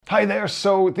Hi there,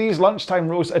 so these lunchtime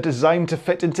rows are designed to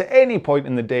fit into any point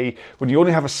in the day when you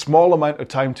only have a small amount of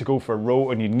time to go for a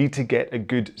row and you need to get a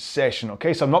good session,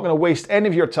 okay? So I'm not going to waste any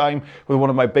of your time with one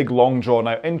of my big long drawn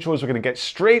out intros. We're going to get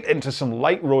straight into some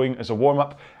light rowing as a warm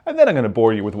up, and then I'm going to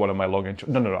bore you with one of my long intros.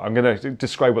 No, I'm going to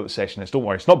describe what the session is. Don't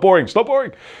worry, it's not boring, it's not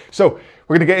boring. So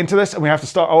we're going to get into this and we have to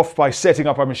start off by setting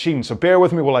up our machine. So bear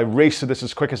with me while I race through this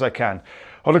as quick as I can.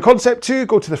 On a concept 2,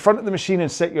 go to the front of the machine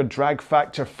and set your drag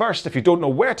factor first. If you don't know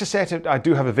where to set it, I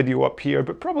do have a video up here,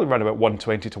 but probably around about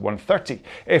 120 to 130.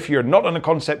 If you're not on a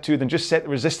concept 2, then just set the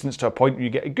resistance to a point where you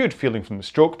get a good feeling from the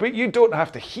stroke, but you don't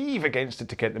have to heave against it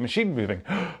to get the machine moving.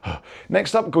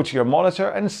 Next up, go to your monitor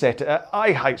and set it at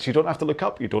eye height, so you don't have to look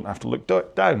up, you don't have to look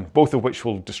down, both of which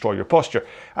will destroy your posture.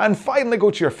 And finally, go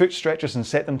to your foot stretchers and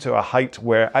set them to a height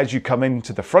where, as you come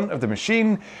into the front of the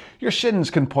machine, your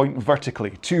shins can point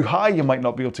vertically. Too high, you might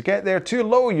not be able to get there. Too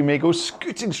low, you may go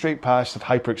scooting straight past and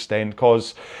hyperextend,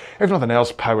 cause if nothing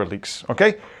else, power leaks,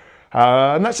 okay?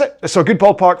 And that's it. So a good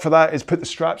ballpark for that is put the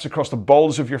straps across the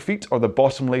balls of your feet or the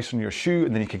bottom lace on your shoe,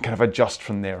 and then you can kind of adjust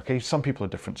from there, okay? Some people are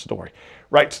different, so don't worry.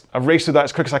 Right, I've raced through that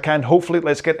as quick as I can. Hopefully,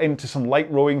 let's get into some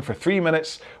light rowing for 3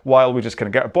 minutes while we just kind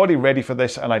of get our body ready for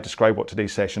this and I describe what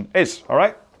today's session is, all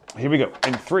right? Here we go.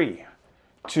 In 3,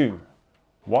 2,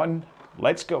 1,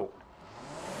 let's go.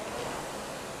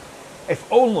 If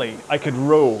only I could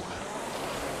row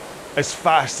as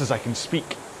fast as I can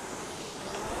speak.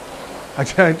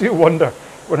 I do wonder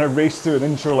when I race through an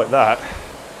intro like that,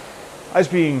 as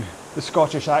being the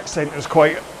Scottish accent is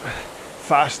quite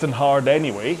fast and hard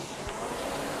anyway.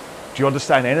 Do you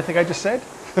understand anything I just said?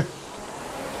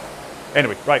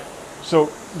 Anyway, right, so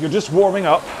you're just warming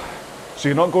up, so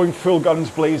you're not going full guns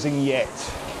blazing yet.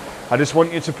 I just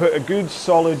want you to put a good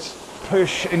solid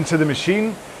push into the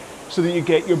machine so that you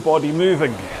get your body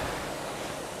moving.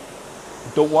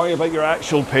 Don't worry about your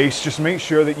actual pace, just make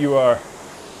sure that you are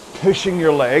pushing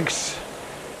your legs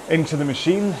into the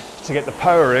machine to get the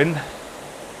power in,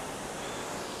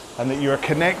 and that you are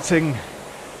connecting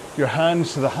your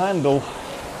hands to the handle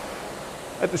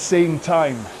at the same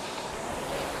time.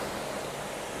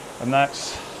 And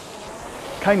that's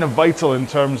kind of vital in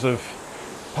terms of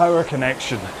power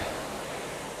connection.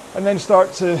 And then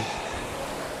start to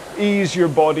ease your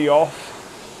body off.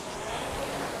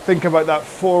 Think about that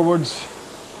forwards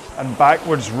and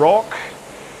backwards rock.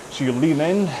 So you lean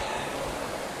in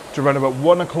to around about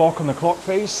 1 o'clock on the clock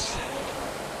face.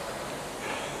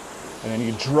 And then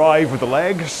you drive with the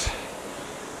legs.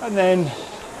 And then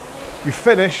you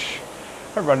finish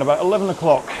around about 11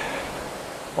 o'clock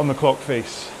on the clock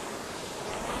face.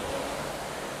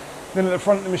 Then at the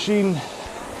front of the machine,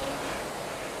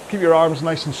 keep your arms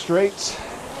nice and straight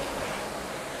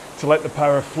to let the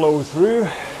power flow through,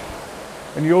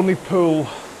 and you only pull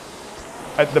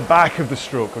at the back of the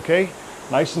stroke, okay?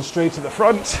 Nice and straight at the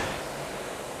front,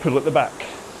 pull at the back.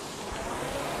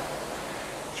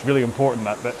 It's really important,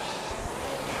 that bit.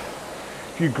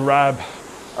 If you grab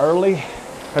early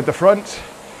at the front,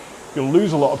 you'll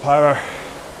lose a lot of power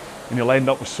and you'll end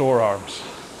up with sore arms.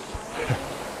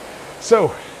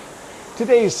 So,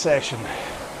 today's session,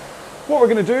 what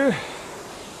we're going to do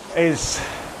is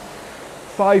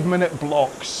 5-minute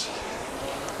blocks,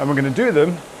 and we're going to do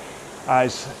them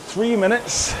as 3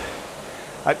 minutes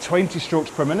at 20 strokes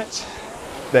per minute,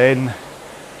 then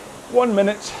 1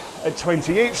 minute at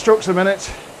 28 strokes a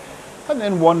minute, and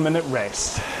then 1 minute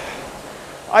rest.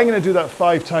 I'm going to do that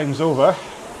 5 times over,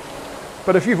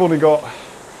 but if you've only got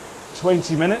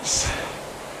 20 minutes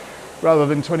rather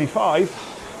than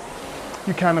 25,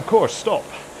 you can of course stop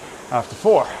after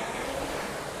 4,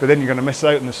 but then you're going to miss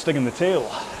out on the sting in the tail.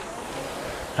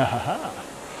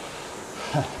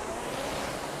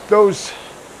 Those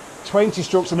 20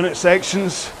 strokes a minute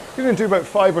sections, you're going to do about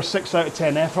 5 or 6 out of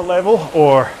 10 effort level,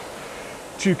 or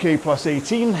 2k plus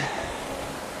 18.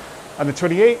 And the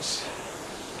 28s,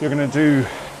 you're going to do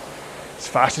as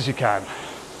fast as you can.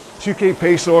 2k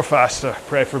pace or faster,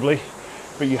 preferably,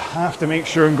 but you have to make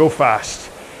sure and go fast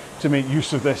to make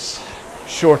use of this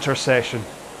shorter session.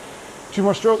 2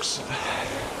 more strokes.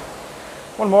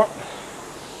 1 more.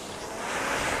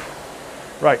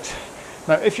 Right,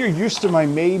 now if you're used to my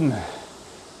main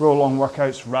RowAlong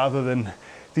workouts rather than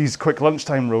these quick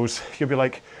lunchtime rows, you'll be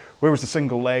like, where was the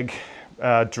single leg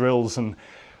drills and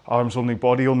arms only,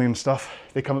 body only and stuff?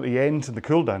 They come at the end of the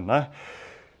cool down now.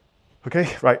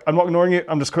 Okay, right, I'm not ignoring you,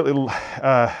 I'm just quickly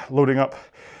loading up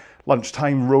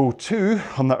lunchtime row 2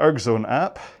 on the ErgZone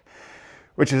app,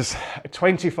 which is a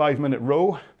 25-minute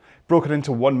row broken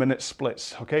into 1 minute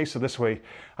splits. Okay, so this way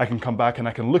I can come back and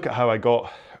I can look at how I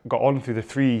got on through the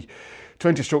 3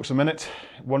 20 strokes a minute,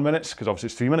 1 minute, because obviously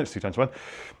it's 3 minutes, 3 times 1.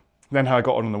 then how I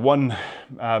got on the 1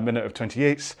 minute of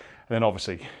 28s, and then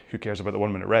obviously, who cares about the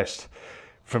 1 minute rest?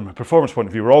 From a performance point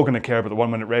of view, we're all going to care about the 1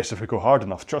 minute rest if we go hard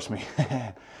enough, trust me.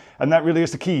 And that really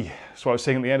is the key. So I was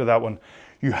saying at the end of that one,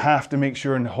 you have to make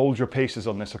sure and hold your paces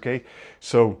on this, okay?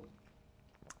 So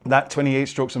that 28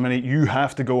 strokes a minute, you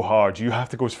have to go hard. You have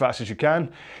to go as fast as you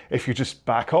can. If you just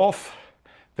back off,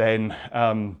 then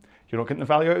you're not getting the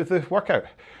value out of the workout.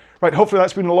 Right, hopefully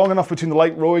that's been long enough between the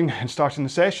light rowing and starting the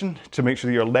session to make sure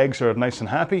that your legs are nice and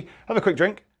happy. Have a quick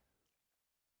drink.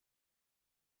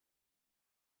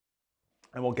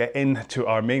 And we'll get into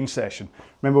our main session.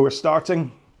 Remember, we're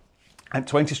starting at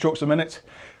 20 strokes a minute.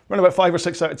 Run about 5 or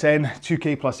 6 out of 10,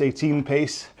 2K plus 18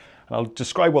 pace. And I'll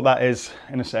describe what that is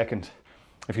in a second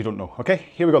if you don't know. Okay,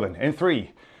 here we go then. In 3,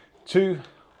 2,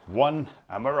 1,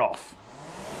 and we're off.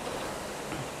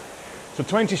 So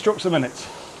 20 strokes a minute.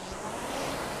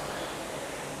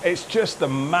 It's just the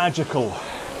magical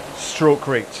stroke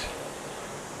rate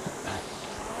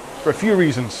for a few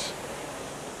reasons.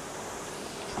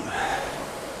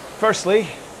 Firstly,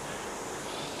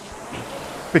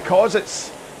 because it's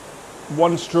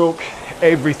 1 stroke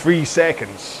every 3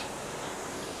 seconds,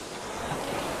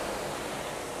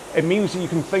 it means that you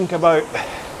can think about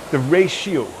the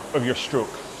ratio of your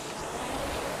stroke.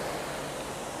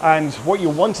 And what you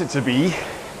want it to be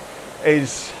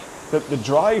is that the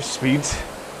drive speed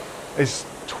is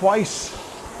twice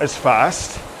as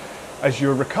fast as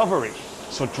your recovery.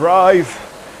 So drive,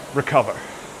 recover.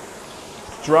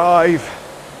 Drive,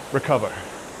 recover.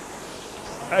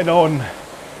 And on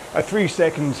a 3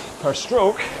 seconds per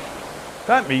stroke,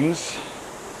 that means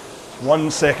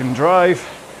 1 second drive,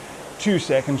 2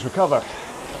 seconds recover.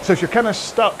 So if you're kind of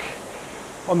stuck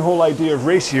on the whole idea of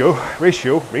ratio,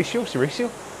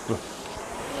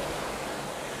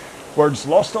 words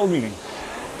lost all meaning,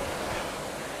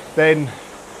 then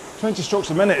 20 strokes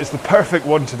a minute is the perfect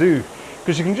one to do,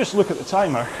 because you can just look at the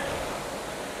timer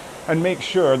and make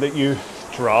sure that you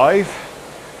drive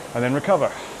and then recover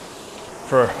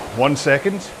for 1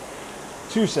 second,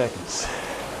 2 seconds.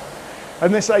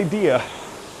 And this idea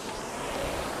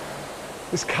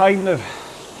is kind of,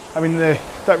 I mean,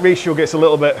 that ratio gets a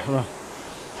little bit,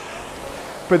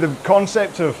 but the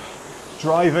concept of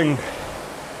driving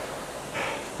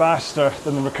faster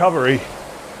than the recovery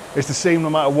is the same no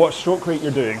matter what stroke rate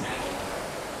you're doing.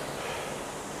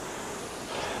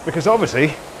 Because obviously,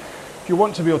 if you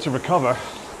want to be able to recover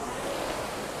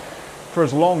for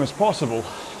as long as possible,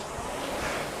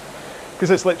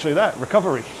 because it's literally that,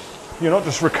 recovery. You're not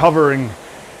just recovering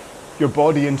your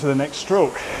body into the next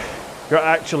stroke, you're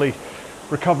actually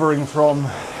recovering from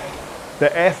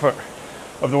the effort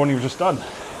of the one you've just done.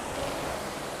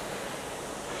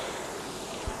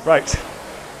 Right,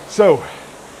 so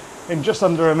in just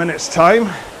under a minute's time,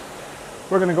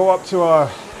 we're going to go up to our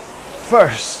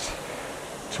first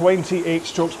 28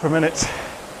 strokes per minute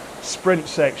sprint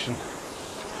section.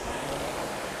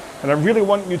 And I really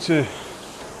want you to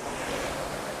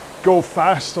go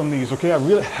fast on these, okay? I'm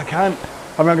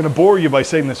going to bore you by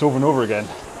saying this over and over again,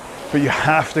 but you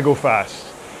have to go fast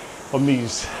on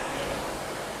these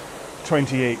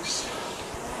 28s.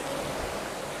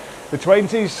 The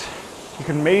 20s, you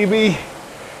can maybe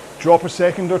drop a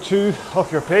second or two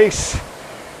off your pace,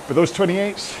 but those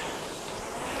 28s,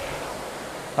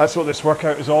 that's what this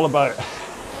workout is all about.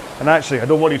 And actually, I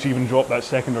don't want you to even drop that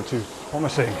second or two. What am I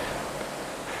saying?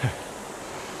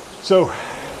 So,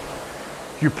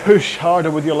 you push harder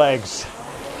with your legs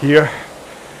here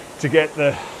to get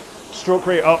the stroke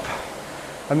rate up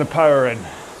and the power in.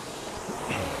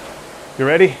 You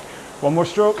ready? One more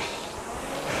stroke.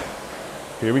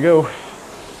 Here we go.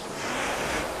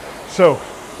 So,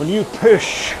 when you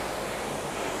push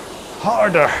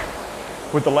harder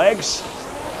with the legs,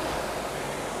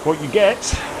 what you get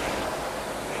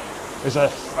is a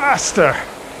faster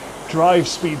drive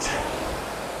speed.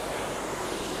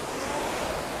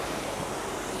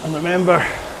 And remember,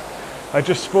 I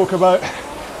just spoke about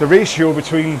the ratio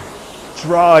between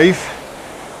drive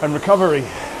and recovery.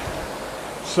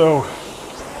 So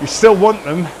you still want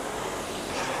them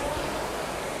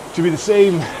to be the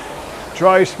same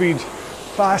drive speed,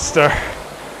 faster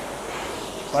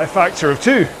by a factor of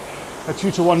 2, a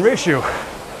 2-to-1 ratio,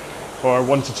 or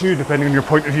 1-to-2 depending on your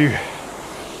point of view.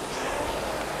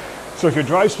 So if your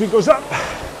drive speed goes up,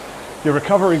 your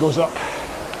recovery goes up.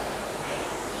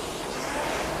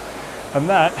 And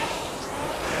that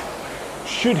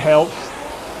should help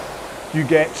you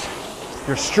get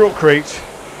your stroke rate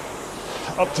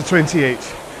up to 28.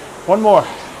 One more.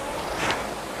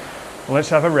 Let's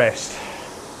have a rest.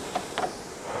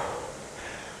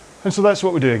 And so that's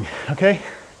what we're doing, okay?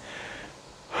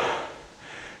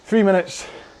 3 minutes,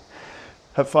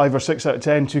 at 5 or 6 out of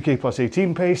 10, 2K plus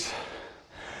 18 pace.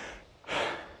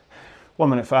 1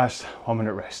 minute fast, 1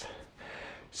 minute rest.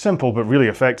 Simple, but really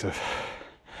effective.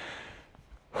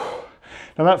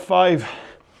 Now that 5,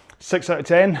 6 out of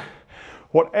 10,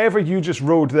 whatever you just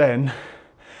rode then,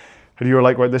 and you were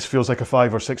like, well, this feels like a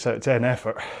 5 or 6 out of 10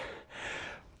 effort,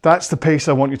 that's the pace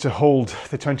I want you to hold,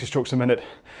 the 20 strokes a minute,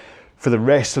 for the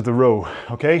rest of the row,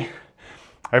 okay?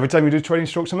 Every time you do 20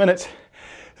 strokes a minute,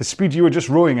 the speed you were just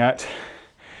rowing at,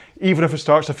 even if it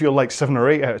starts to feel like 7 or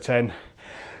 8 out of 10,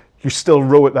 you still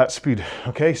row at that speed,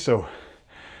 okay? So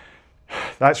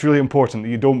that's really important, that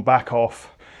you don't back off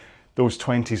those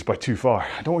 20s by too far.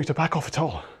 I don't want you to back off at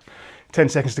all. 10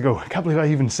 seconds to go. I can't believe I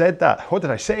even said that. What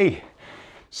did I say?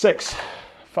 6,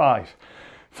 5,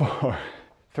 4,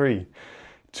 3,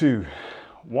 2,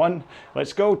 1.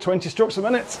 Let's go. 20 strokes a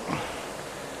minute.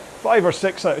 5 or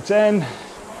 6 out of 10.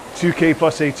 2K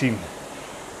plus 18.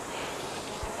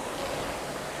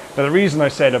 Now the reason I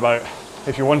said about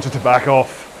if you wanted to back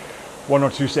off 1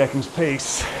 or 2 seconds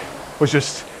pace was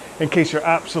just in case you're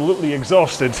absolutely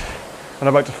exhausted and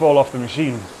about to fall off the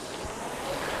machine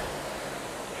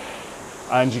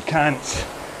and you can't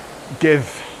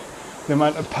give the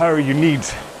amount of power you need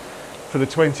for the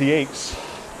 28s.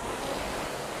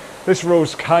 This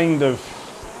row's kind of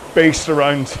based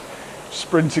around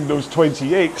sprinting those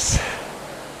 28s.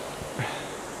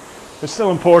 It's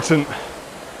still important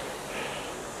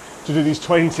to do these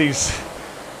 20s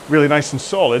really nice and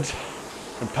solid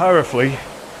and powerfully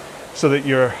so that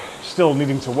you're still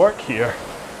needing to work here.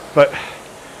 But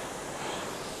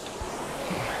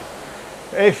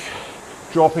if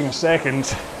dropping a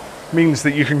second means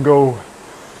that you can go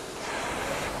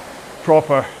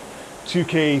proper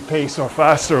 2K pace or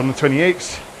faster on the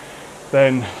 28s,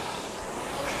 then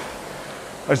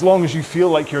as long as you feel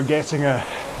like you're getting a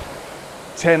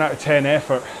 10 out of 10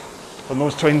 effort on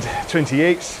those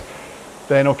 28s,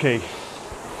 then okay.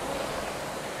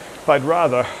 But I'd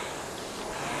rather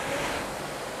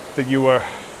that you were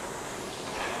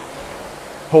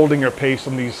holding your pace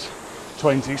on these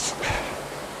 20s.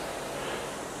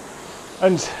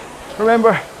 And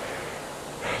remember,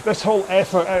 this whole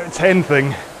effort out of 10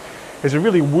 thing is a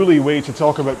really woolly way to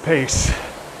talk about pace,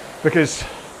 because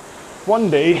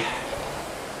one day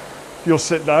you'll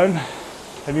sit down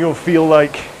and you'll feel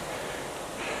like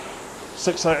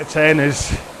 6 out of 10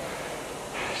 is,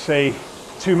 say,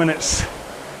 2 minutes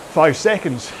 5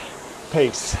 seconds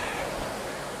pace.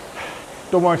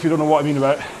 Don't worry if you don't know what I mean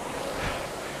about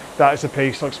that as a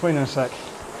pace. I'll explain in a sec.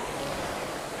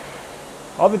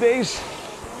 Other days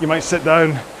you might sit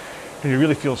down and you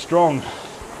really feel strong.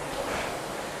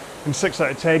 In 6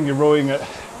 out of 10 you're rowing at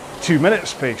 2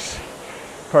 minutes pace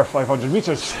per 500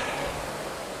 meters.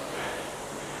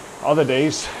 Other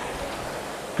days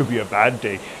could be a bad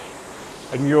day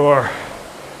and you're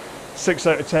 6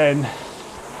 out of 10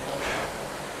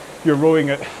 you're rowing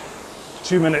at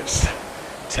 2 minutes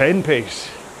 10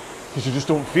 pace because you just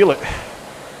don't feel it.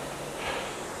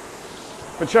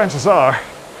 But chances are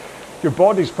your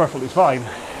body's perfectly fine.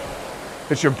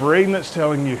 It's your brain that's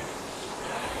telling you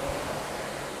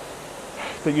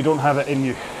that you don't have it in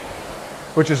you,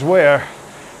 which is where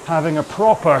having a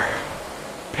proper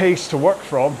pace to work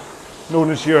from, known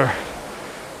as your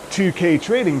 2K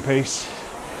training pace,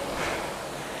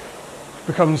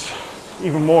 becomes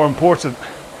even more important.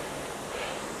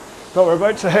 But we're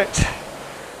about to hit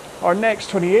our next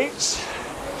 28s,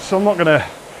 so I'm not going to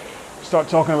start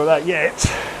talking about that yet.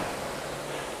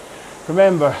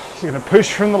 Remember, you're going to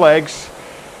push from the legs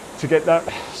to get that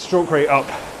stroke rate up.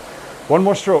 One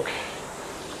more stroke.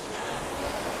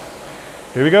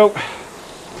 Here we go.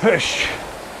 Push.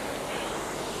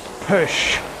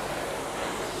 Push.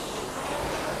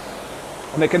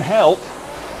 And it can help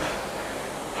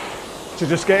to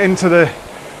just get into the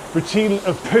routine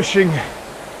of pushing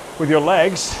with your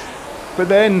legs, but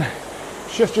then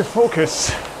shift your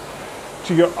focus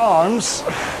to your arms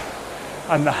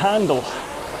and the handle.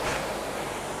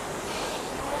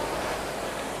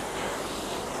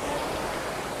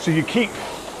 So you keep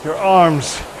your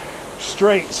arms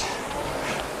straight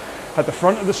at the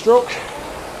front of the stroke.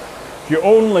 You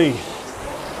only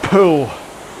pull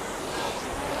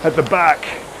at the back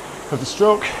of the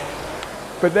stroke,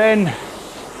 but then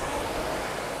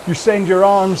you send your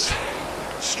arms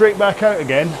straight back out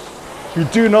again. You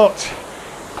do not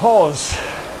pause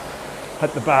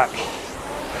at the back.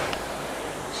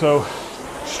 So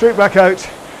straight back out,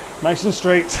 nice and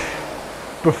straight,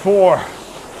 before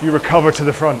you recover to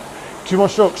the front. 2 more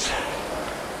strokes.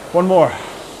 1 more.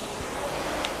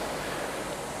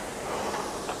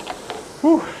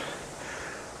 Whew.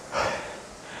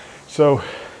 So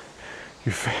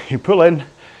you pull in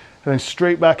and then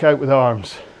straight back out with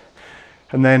arms.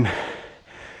 And then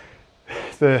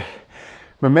the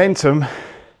momentum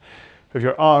of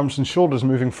your arms and shoulders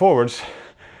moving forwards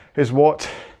is what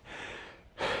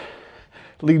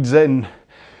leads in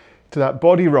to that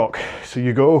body rock. So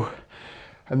you go,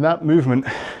 and that movement,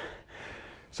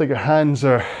 it's like your hands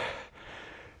are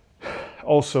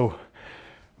also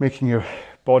making your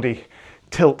body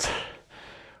tilt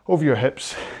over your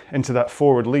hips into that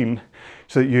forward lean,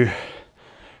 so that you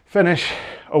finish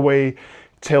away,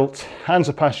 tilt, hands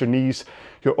are past your knees,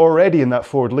 you're already in that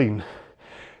forward lean.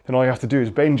 Then all you have to do is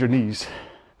bend your knees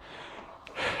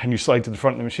and you slide to the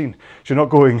front of the machine. So you're not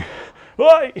going,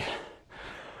 "Oi!"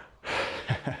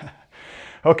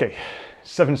 Okay,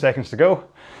 7 seconds to go.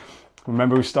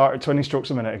 Remember, we start at 20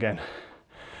 strokes a minute again.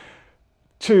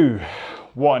 2,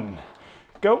 1,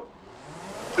 go.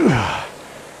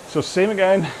 So same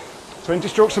again, 20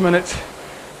 strokes a minute,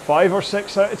 5 or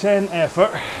 6 out of 10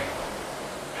 effort.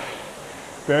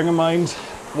 Bearing in mind,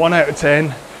 1 out of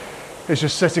 10 is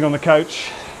just sitting on the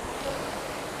couch,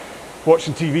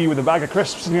 watching TV with a bag of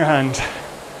crisps in your hand.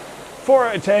 4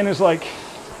 out of 10 is like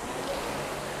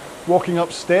walking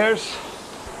upstairs,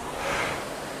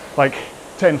 like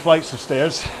 10 flights of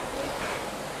stairs.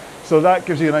 So that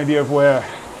gives you an idea of where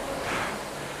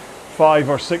 5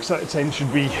 or 6 out of 10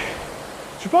 should be.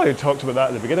 Should probably have talked about that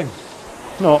at the beginning,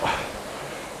 not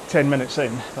 10 minutes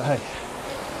in, but hey.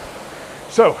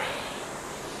 So,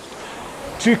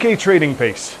 2K training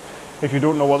pace, if you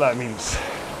don't know what that means.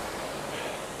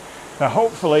 Now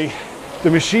hopefully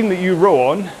the machine that you row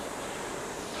on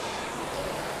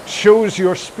shows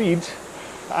your speed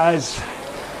as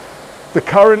the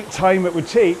current time it would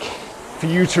take for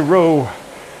you to row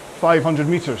 500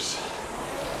 meters.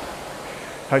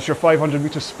 That's your 500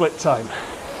 meter split time.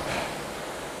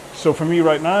 So for me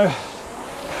right now,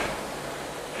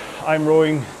 I'm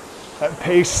rowing at a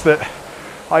pace that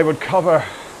I would cover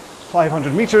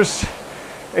 500 meters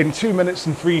in 2 minutes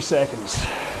and 3 seconds.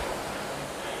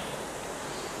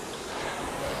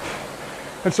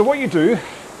 And so what you do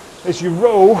is you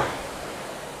row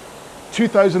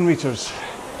 2,000 meters.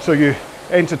 So you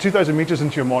enter 2,000 meters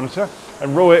into your monitor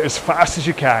and row it as fast as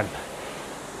you can,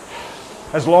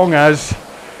 as long as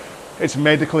it's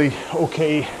medically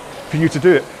okay for you to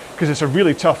do it, because it's a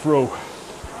really tough row.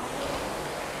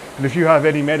 And if you have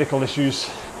any medical issues,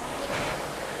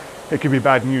 it could be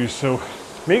bad news. So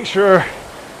make sure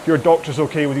your doctor's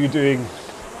okay with you doing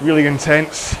really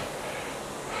intense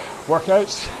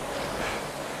workouts.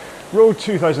 Row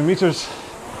 2,000 meters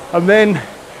and then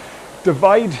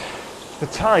divide the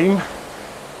time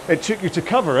it took you to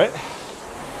cover it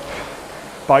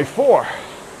by 4.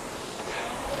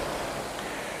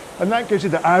 And that gives you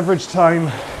the average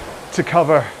time to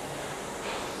cover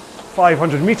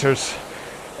 500 meters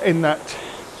in that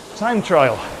time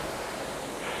trial.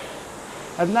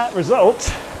 And that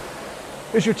result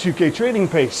is your 2K training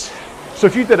pace. So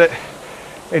if you did it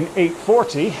in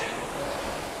 8:40,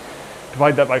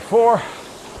 divide that by 4,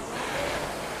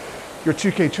 your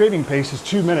 2K training pace is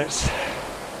 2 minutes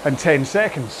and 10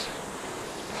 seconds.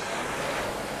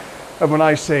 And when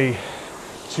I say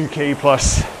 2K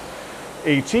plus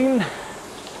 18,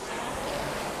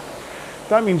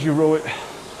 that means you row it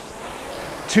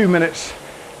 2 minutes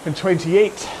and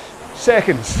 28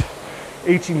 seconds,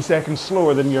 18 seconds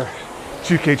slower than your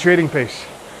 2K training pace.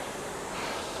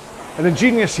 And the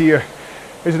genius here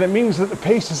is that it means that the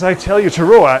paces I tell you to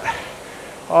row at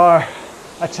are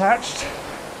attached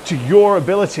to your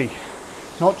ability,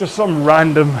 not just some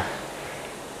random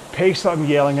pace that I'm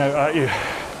yelling out at you.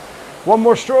 One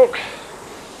more stroke,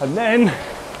 and then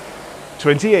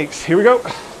 28. Here we go.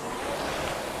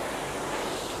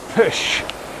 Push.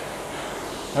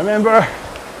 Remember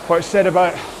what I said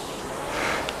about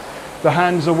the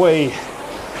hands away.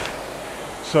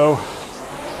 So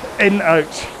in,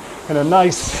 out, in a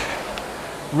nice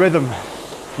rhythm.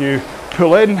 You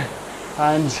pull in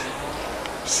and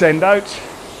send out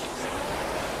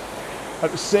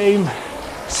at the same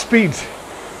speed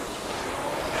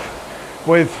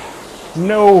with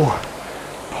no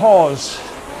pause.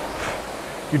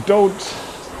 You don't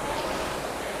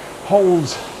hold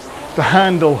the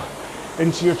handle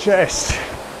into your chest.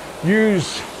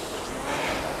 Use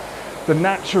the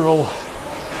natural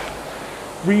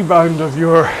rebound of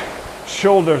your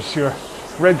shoulders, your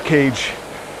rib cage,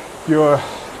 your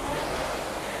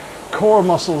core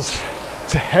muscles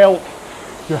to help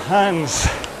your hands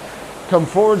come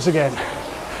forwards again.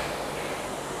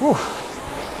 Whew.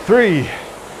 3,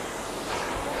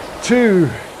 2,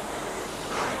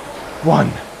 1.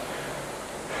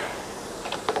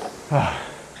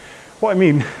 What I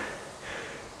mean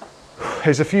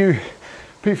is, if you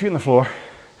put your feet on the floor,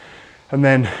 And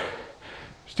then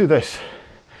just do this.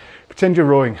 Pretend you're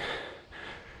rowing.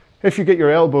 If you get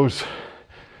your elbows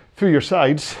through your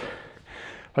sides,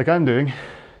 like I'm doing,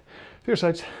 through your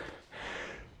sides,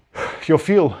 you'll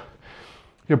feel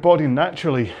your body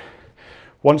naturally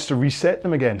wants to reset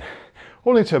them again,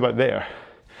 only to about there.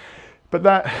 But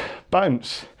that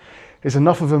bounce is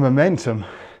enough of a momentum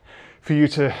for you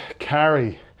to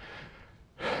carry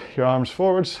your arms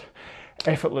forwards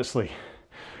effortlessly.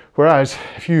 Whereas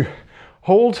if you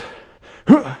hold,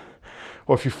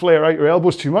 or if you flare out your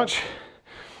elbows too much,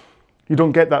 you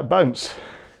don't get that bounce.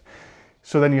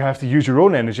 So then you have to use your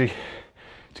own energy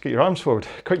to get your arms forward.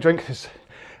 Quick drink, there's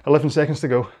 11 seconds to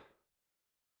go.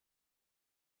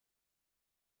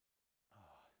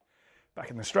 Back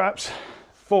in the straps.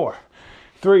 4,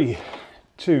 3,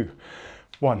 2,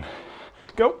 1,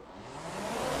 go.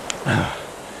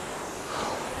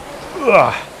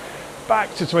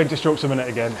 Back to 20 strokes a minute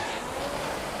again.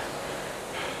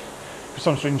 For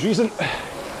some strange reason,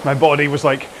 my body was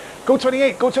like, go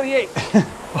 28, go 28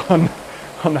 on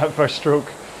that first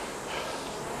stroke.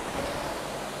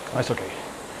 That's okay,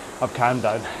 I've calmed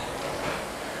down.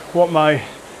 What my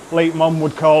late mum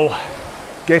would call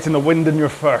getting the wind in your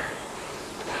fur.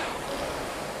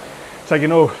 It's like, you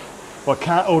know, well,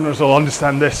 cat owners will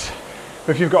understand this.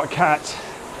 But if you've got a cat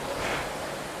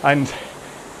and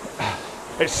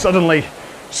it suddenly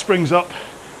springs up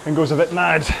and goes a bit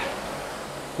mad,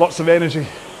 lots of energy.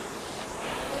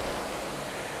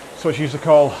 So it's used to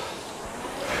call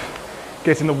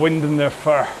getting the wind in their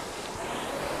fur.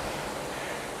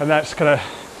 And that's kind of,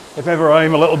 if ever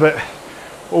I'm a little bit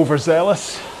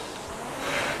overzealous,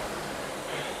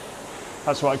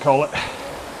 that's what I call it.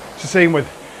 It's the same with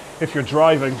if you're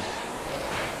driving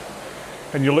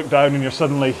and you look down and you're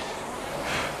suddenly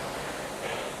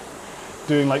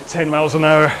doing like 10 miles an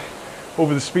hour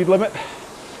over the speed limit.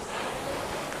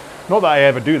 Not that I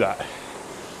ever do that,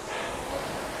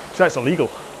 so that's illegal.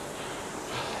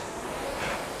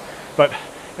 But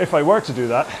if I were to do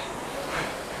that,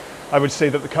 I would say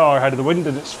that the car had the wind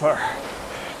in its fur.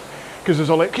 Because it was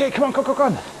all like, okay, come on, come on,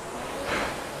 come on.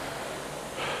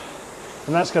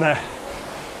 And that's kind of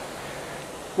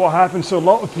what happens to a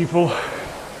lot of people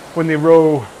when they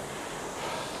row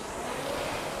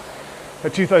a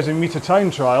 2,000 meter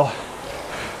time trial,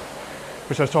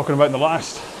 which I was talking about in the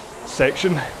last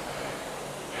section,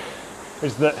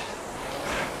 is that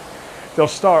they'll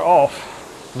start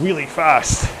off really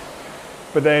fast,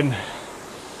 but then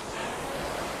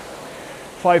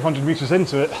 500 meters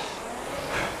into it,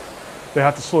 they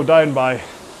have to slow down by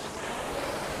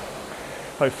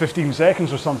like 15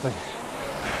 seconds or something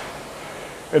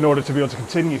in order to be able to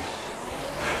continue.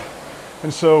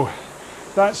 And so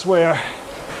that's where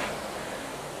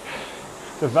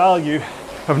the value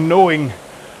of knowing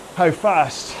how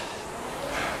fast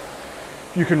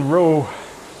you can row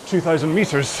 2,000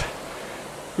 meters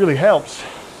really helps.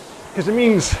 Because it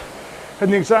means, in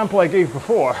the example I gave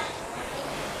before,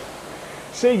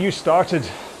 say you started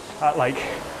at like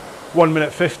 1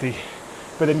 minute 50,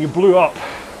 but then you blew up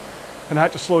and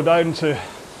had to slow down to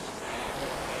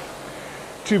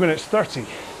 2 minutes 30,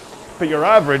 but your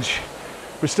average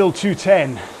was still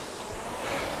 2:10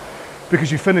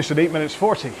 because you finished at 8 minutes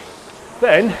 40.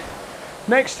 Then,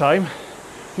 next time,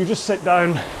 you just sit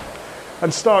down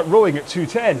and start rowing at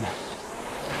 2:10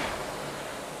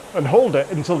 and hold it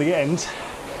until the end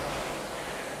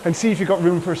and see if you've got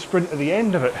room for a sprint at the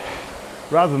end of it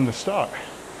rather than the start.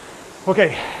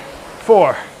 Okay,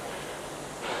 4,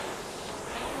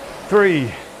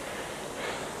 3,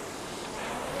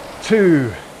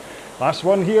 2, last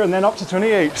one here and then up to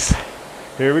 28s.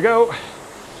 Here we go.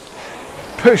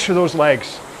 Push with those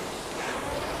legs.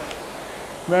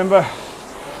 Remember,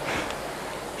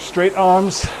 straight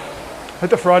arms at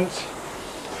the front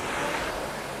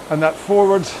and that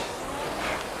forward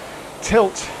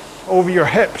tilt over your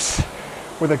hips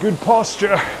with a good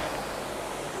posture.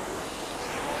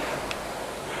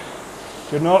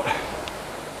 You're not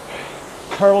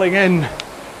curling in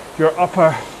your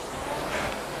upper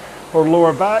or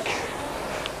lower back.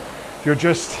 You're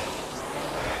just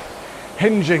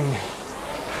hinging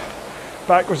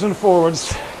backwards and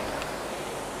forwards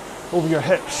over your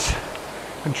hips.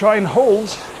 And try and hold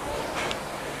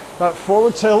that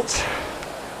forward tilt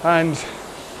and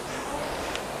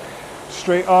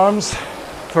straight arms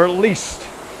for at least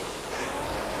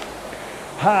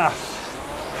half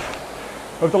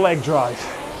of the leg drive.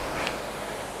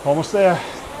 Almost there.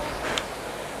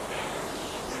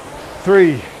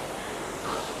 3,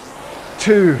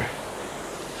 2,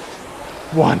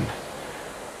 1.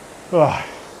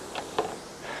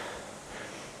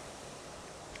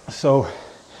 So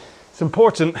it's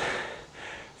important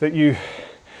that you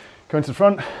go into the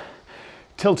front,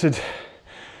 tilted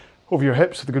over your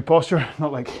hips with a good posture,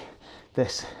 not like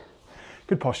this.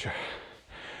 Good posture.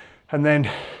 And then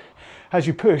as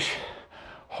you push,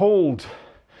 hold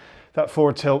that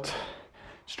forward tilt,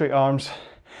 straight arms,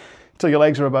 until your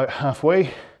legs are about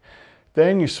halfway.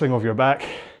 Then you swing over your back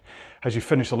as you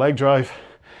finish the leg drive.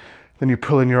 Then you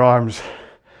pull in your arms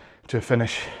to a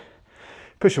finish.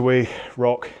 Push away,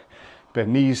 rock,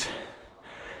 bend knees.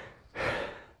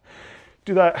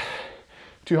 Do that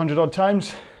 200 odd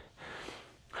times,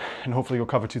 and hopefully you'll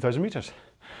cover 2,000 meters.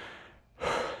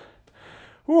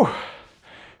 Whew.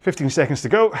 15 seconds to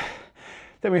go.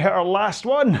 Then we hit our last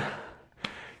one.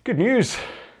 Good news.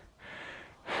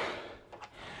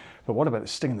 But what about the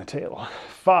sting in the tail?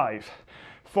 5,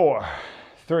 4,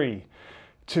 3,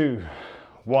 2,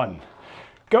 1,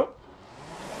 go.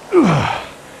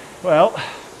 Well,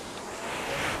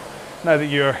 now that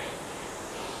you're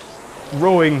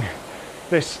rowing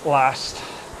this last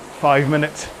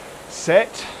 5-minute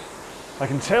set, I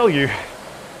can tell you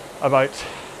about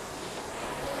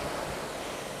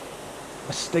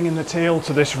a sting in the tail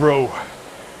to this row.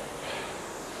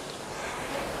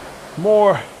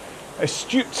 More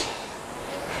astute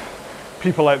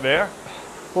people out there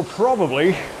will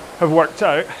probably have worked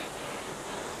out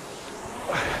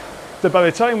that by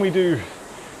the time we do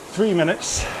 3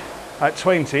 minutes at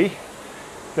 20,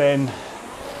 then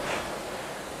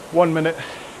 1 minute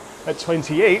at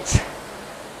 28,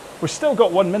 we've still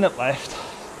got 1 minute left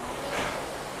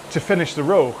to finish the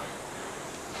row.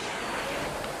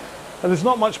 And there's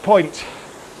not much point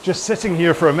just sitting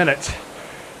here for a minute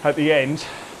at the end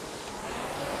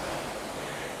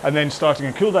and then starting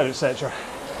a cool down, etc.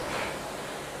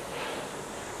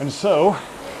 And so,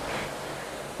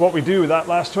 what we do with that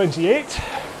last 28,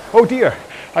 oh dear,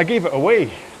 I gave it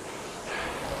away.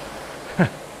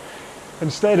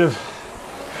 Instead of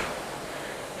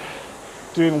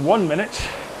doing 1 minute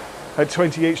at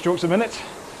 28 strokes a minute,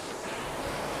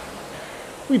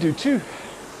 we do 2.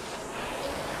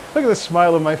 Look at the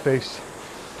smile on my face.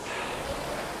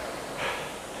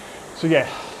 So yeah,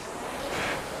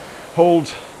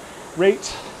 hold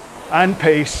rate and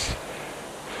pace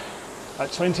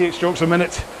at 28 strokes a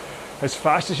minute as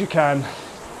fast as you can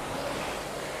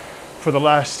for the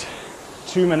last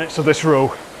 2 minutes of this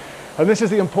row. And this is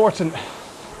the important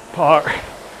part,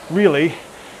 really,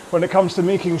 when it comes to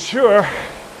making sure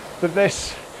that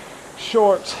this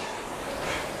short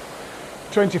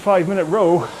 25-minute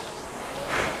row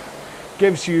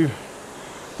gives you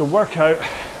the workout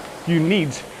you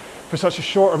need for such a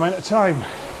short amount of time.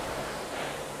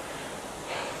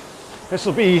 This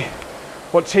will be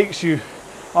what takes you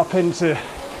up into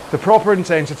the proper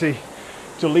intensity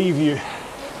to leave you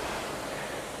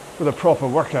with a proper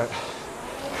workout.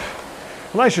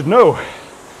 And I should know,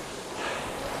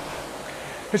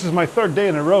 this is my 3rd day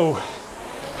in a row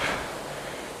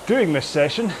doing this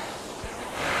session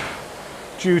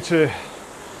due to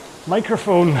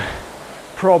microphone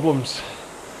problems,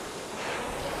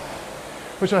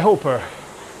 which I hope are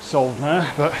solved now,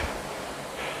 but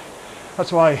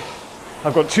that's why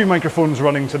I've got 2 microphones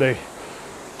running today,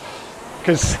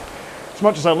 because as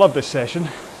much as I love this session,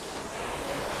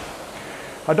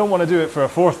 I don't want to do it for a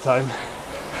 4th time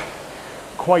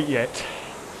quite yet.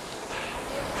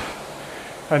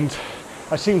 And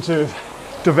I seem to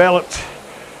have developed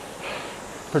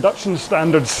production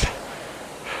standards,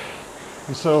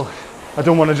 and so I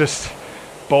don't want to just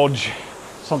bodge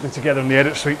something together in the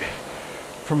edit suite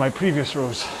from my previous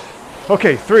rows.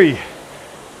 Okay, 3,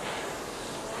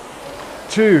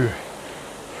 2,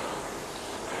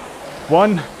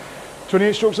 1,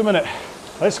 28 strokes a minute.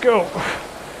 Let's go.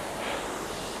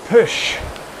 Push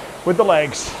with the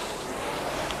legs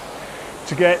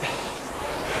to get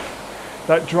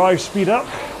that drive speed up.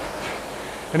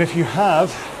 And if you have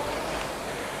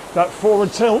that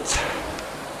forward tilt,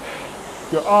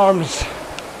 your arms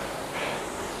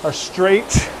are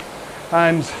straight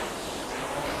and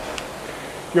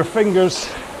your fingers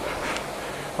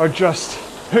are just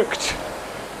hooked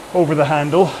over the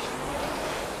handle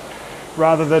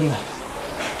rather than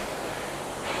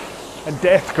a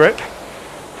death grip.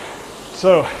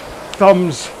 So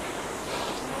thumbs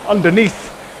underneath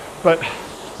but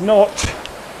not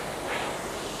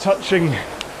touching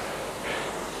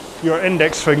your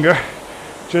index finger,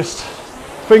 just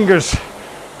fingers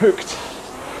hooked.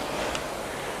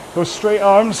 Those straight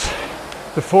arms,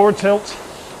 the forward tilt.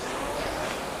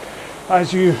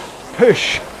 As you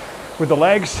push with the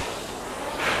legs,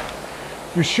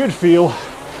 you should feel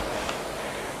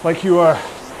like you are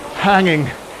hanging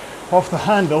off the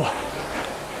handle,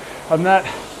 and that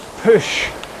push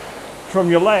from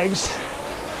your legs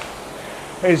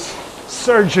is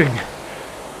surging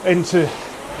into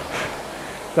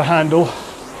the handle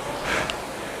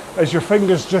as your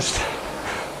fingers just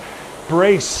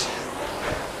brace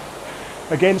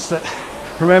against it.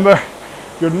 Remember,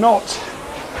 you're not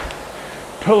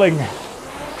pulling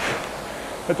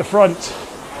at the front.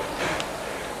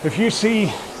 If you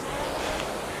see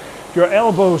your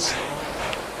elbows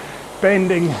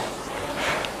bending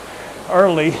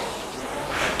early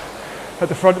at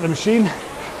the front of the machine,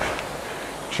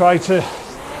 try to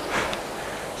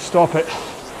stop it.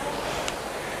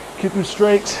 Keep them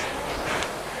straight.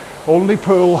 Only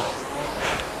pull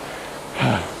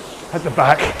at the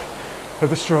back of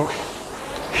the stroke.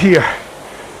 Here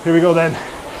we go then.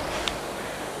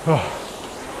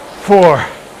 4,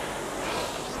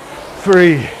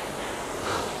 3,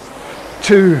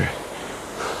 2,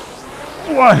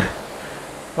 1.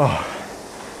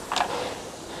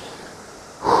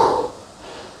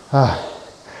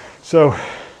 So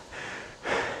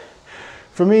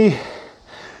for me,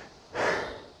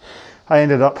 I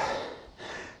ended up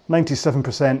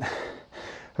 97%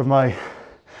 of my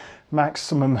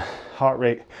maximum heart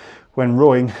rate when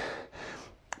rowing,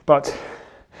 but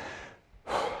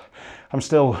I'm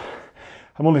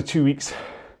only 2 weeks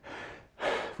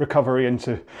recovery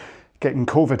into getting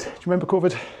COVID. Do you remember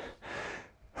COVID?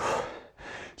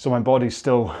 So my body's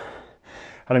still,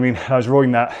 and I mean, I was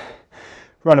rowing that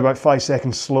around about 5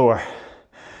 seconds slower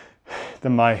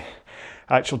than my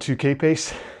actual 2K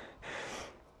pace.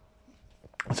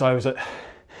 So I was at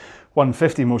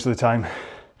 150 most of the time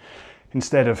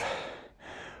instead of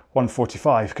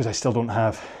 145 because I still don't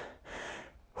have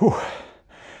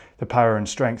the power and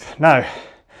strength. Now,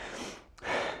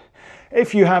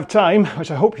 if you have time, which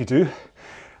I hope you do,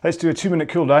 let's do a 2-minute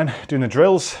cool down, doing the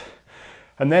drills,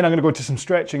 and then I'm going to go to some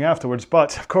stretching afterwards.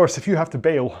 But of course, if you have to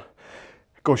bail,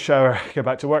 go shower, get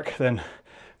back to work, then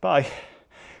bye.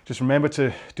 Just remember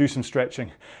to do some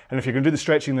stretching. And if you're going to do the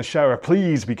stretching in the shower,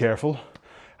 please be careful.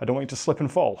 I don't want you to slip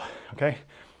and fall, okay?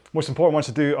 Most important ones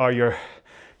to do are your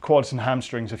quads and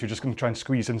hamstrings if you're just going to try and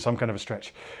squeeze in some kind of a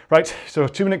stretch. Right, so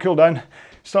 2-minute cool down.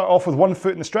 Start off with 1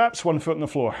 foot in the straps, 1 foot on the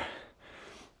floor.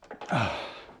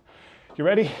 You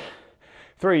ready?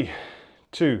 3,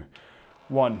 2,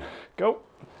 1, go.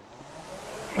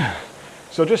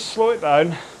 So just slow it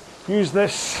down. Use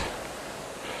this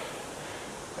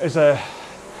as a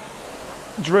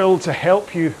drill to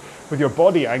help you with your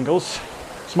body angles.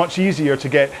 It's much easier to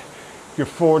get your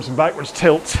forwards and backwards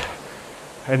tilt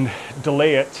and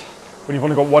delay it when you've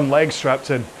only got one leg strapped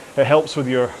in. It helps with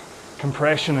your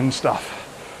compression and stuff.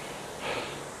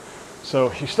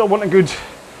 So you still want a good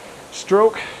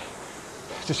stroke,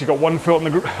 it's just you've got 1 foot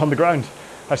on the ground.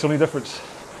 That's the only difference.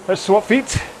 Let's swap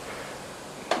feet.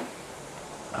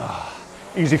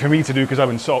 Easy for me to do because I'm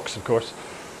in socks, of course.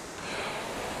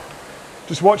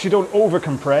 Just watch you don't over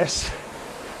compress,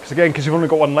 because you've only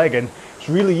got one leg in, it's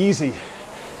really easy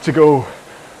to go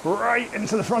right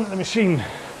into the front of the machine.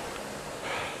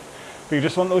 But you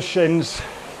just want those shins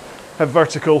have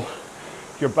vertical,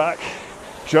 your back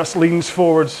just leans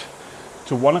forwards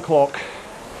to 1 o'clock,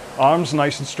 arms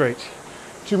nice and straight.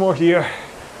 2 more here,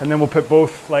 and then we'll put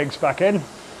both legs back in.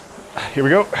 Here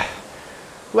we go.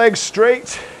 Legs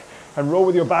straight, and roll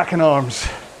with your back and arms.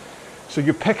 So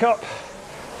you pick up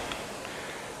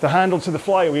the handle to the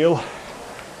flywheel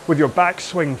with your back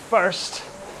swing first,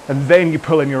 and then you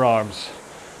pull in your arms.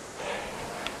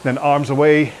 Then arms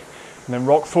away, and then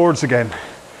rock forwards again.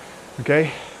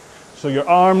 Okay? So your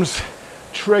arms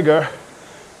trigger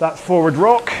that forward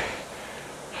rock,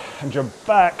 and your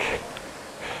back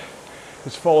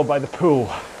is followed by the pull.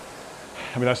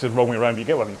 I mean, that's the wrong way around, but you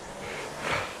get what I mean.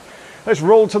 Let's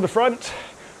roll to the front,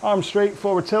 arms straight,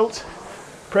 forward tilt,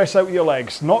 press out with your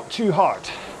legs, not too hard.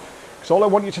 Because all I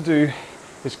want you to do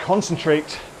is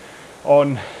concentrate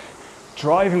on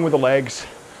driving with the legs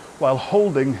while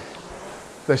holding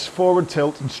this forward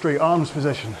tilt and straight arms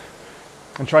position.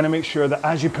 And trying to make sure that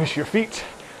as you push your feet,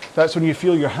 that's when you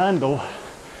feel your handle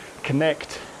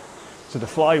connect to the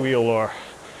flywheel or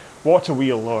water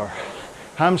wheel or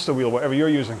hamster wheel, whatever you're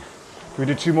using. Can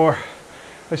we do 2 more?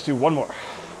 Let's do 1 more.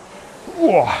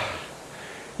 Whoa.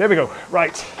 There we go.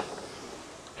 Right.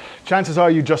 Chances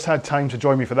are you just had time to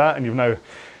join me for that and you're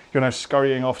now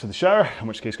scurrying off to the shower, in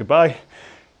which case goodbye.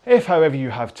 If, however, you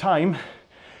have time,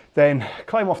 then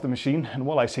climb off the machine, and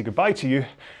while I say goodbye to you,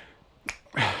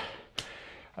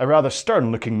 a rather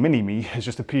stern looking mini-me has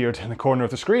just appeared in the corner of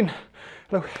the screen.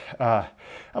 Hello.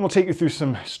 And we'll take you through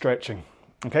some stretching.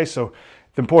 Okay, so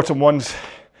the important ones,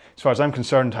 as far as I'm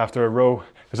concerned, after a row,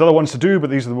 there's other ones to do, but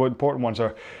these are the important ones,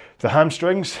 are the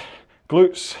hamstrings,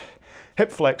 glutes,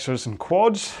 hip flexors and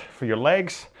quads for your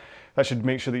legs, That should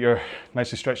make sure that you're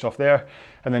nicely stretched off there.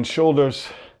 And then shoulders,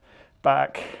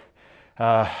 back,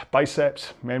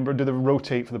 biceps. Remember, do the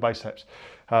rotate for the biceps.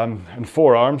 And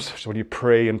forearms, so when you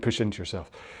pray and push into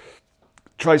yourself.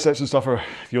 Triceps and stuff,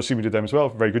 you'll see me do them as well,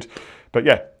 very good. But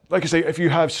yeah, like I say, if you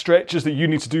have stretches that you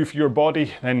need to do for your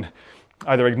body, then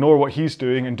either ignore what he's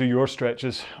doing and do your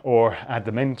stretches, or add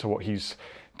them into what he's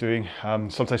doing.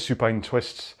 Sometimes supine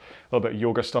twists, a little bit of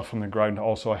yoga stuff on the ground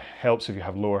also helps if you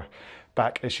have lower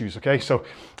back issues, okay? So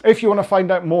if you want to find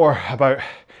out more about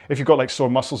if you've got like sore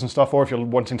muscles and stuff, or if you're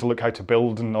wanting to look how to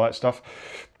build and all that stuff,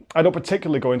 I don't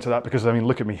particularly go into that because, I mean,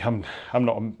 look at me, I'm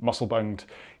not a muscle-bound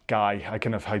guy. I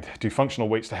do functional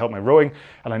weights to help my rowing,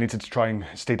 and I needed to try and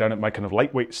stay down at my kind of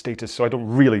lightweight status, so I don't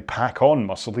really pack on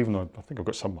muscle, even though I think I've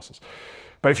got some muscles.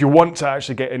 But if you want to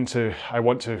actually get into, I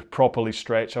want to properly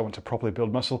stretch, I want to properly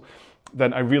build muscle,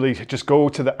 then I really just go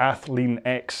to the Athlean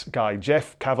X guy.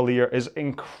 Jeff Cavalier is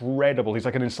incredible. He's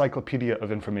like an encyclopedia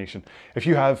of information. If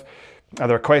you have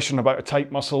either a question about a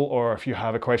tight muscle, or if you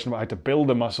have a question about how to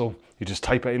build a muscle, you just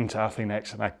type it into Athlean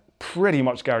X, and I pretty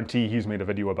much guarantee he's made a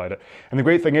video about it. And the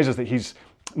great thing is that he's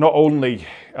not only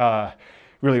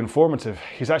really informative,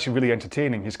 he's actually really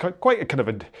entertaining. He's quite a kind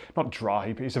of not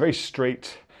dry, but he's a very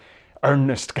straight,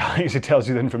 earnest guy as he tells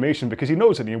you the information, because he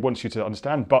knows it and he wants you to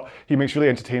understand. But he makes really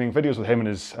entertaining videos with him and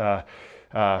his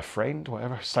friend,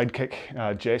 whatever,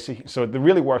 sidekick, Jesse. So they're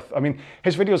really worth, I mean,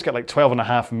 his videos get like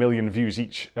 12.5 million views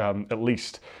each, at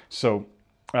least. So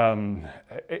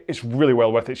it's really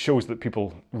well worth it. It shows that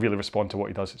people really respond to what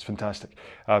he does. It's fantastic.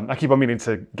 I keep on meaning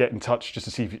to get in touch just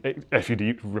to see if you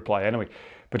do reply anyway.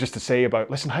 But just to say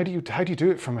about, listen, how do you do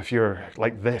it from if you're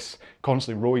like this,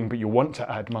 constantly rowing, but you want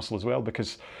to add muscle as well,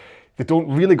 because they don't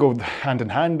really go hand in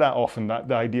hand that often,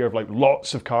 the idea of like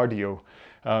lots of cardio,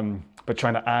 but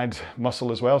trying to add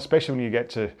muscle as well, especially when you get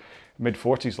to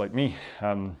mid-40s like me.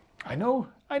 I know,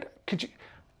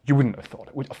 you wouldn't have thought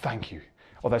it, would you? Oh, thank you.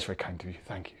 Oh, that's very kind of you,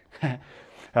 thank you.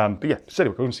 But yeah, so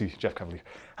anyway, go and see Jeff Cavalier.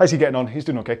 How's he getting on? He's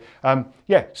doing okay.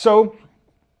 Yeah, so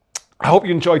I hope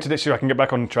you enjoyed today, so I can get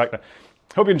back on track now.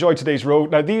 Hope you enjoyed today's row.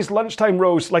 Now, these lunchtime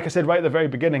rows, like I said right at the very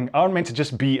beginning, aren't meant to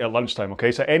just be at lunchtime, okay?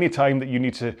 So any time that you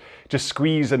need to just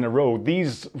squeeze in a row,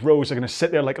 these rows are going to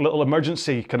sit there like a little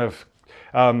emergency kind of,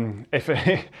 if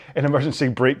an emergency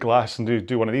break glass and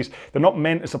do one of these. They're not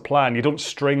meant as a plan. You don't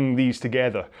string these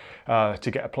together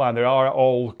to get a plan. They are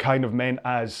all kind of meant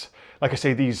as, like I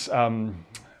say, these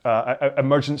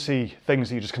emergency things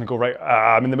that you're just going to go, right,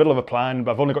 I'm in the middle of a plan,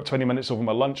 but I've only got 20 minutes over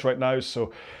my lunch right now,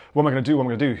 so what am I going to do? What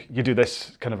am I going to do? You do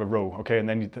this kind of a row, okay? And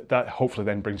then that hopefully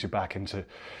then brings you back into,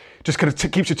 just kind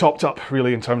of keeps you topped up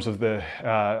really in terms of the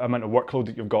amount of workload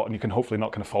that you've got, and you can hopefully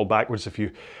not kind of fall backwards if you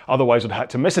otherwise would have had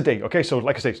to miss a day, okay? So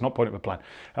like I say, it's not point of a plan.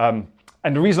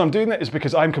 And the reason I'm doing that is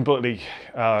because I'm completely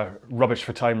rubbish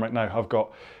for time right now. I've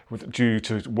got, due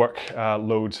to work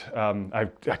load, I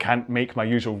can't make my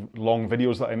usual long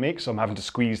videos that I make, so I'm having to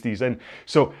squeeze these in.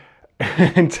 So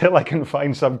until I can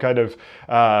find some kind of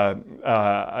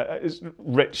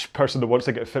rich person that wants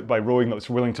to get fit by rowing that's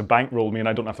willing to bankroll me and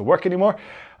I don't have to work anymore,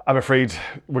 I'm afraid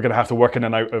we're going to have to work in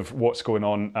and out of what's going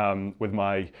on with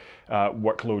my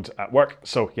workload at work.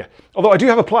 So yeah, although I do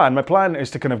have a plan. My plan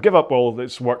is to kind of give up all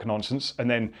this work nonsense and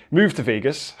then move to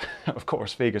Vegas, of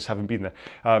course, Vegas, haven't been there,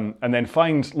 and then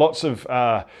find lots of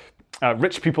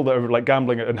rich people that are like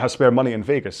gambling and have spare money in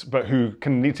Vegas, but who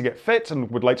need to get fit and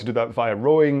would like to do that via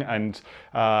rowing and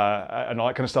all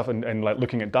that kind of stuff, and like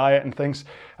looking at diet and things,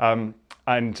 and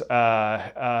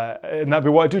that'd be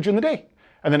what I do during the day.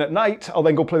 And then at night, I'll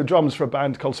then go play the drums for a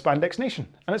band called Spandex Nation.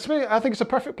 And I think it's a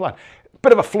perfect plan.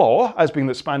 Bit of a flaw, as being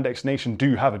that Spandex Nation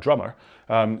do have a drummer,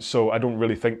 so I don't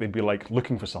really think they'd be like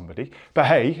looking for somebody. But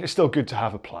hey, it's still good to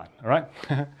have a plan, all right?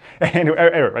 Anyway,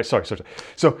 right, sorry.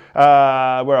 So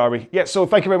where are we? Yeah, so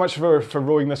thank you very much for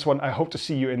rowing this one. I hope to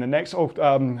see you in the next,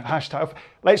 hashtag,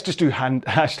 let's just do hashtag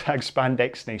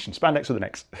Spandex Nation, Spandex with an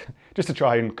X, just to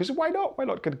try and, because why not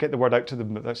get the word out to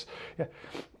them. But that's,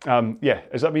 yeah,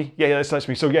 is that me? Yeah, that's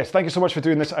me. So yes, thank you so much for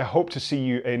doing this. I hope to see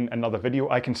you in another video.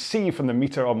 I can see from the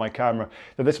meter on my camera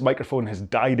that this microphone has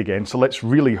died again, so let's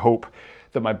really hope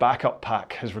that my backup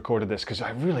pack has recorded this, because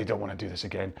I really don't want to do this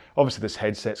again. Obviously this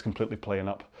headset's completely playing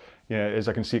up. Yeah, as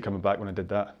I can see it coming back when I did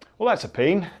that. Well, that's a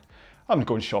pain. I'm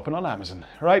going shopping on Amazon.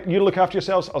 All right, you look after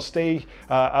yourselves. I'll stay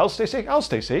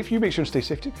safe. You make sure and stay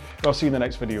safe too. And I'll see you in the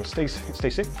next video. Stay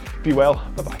safe, be well,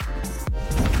 bye-bye.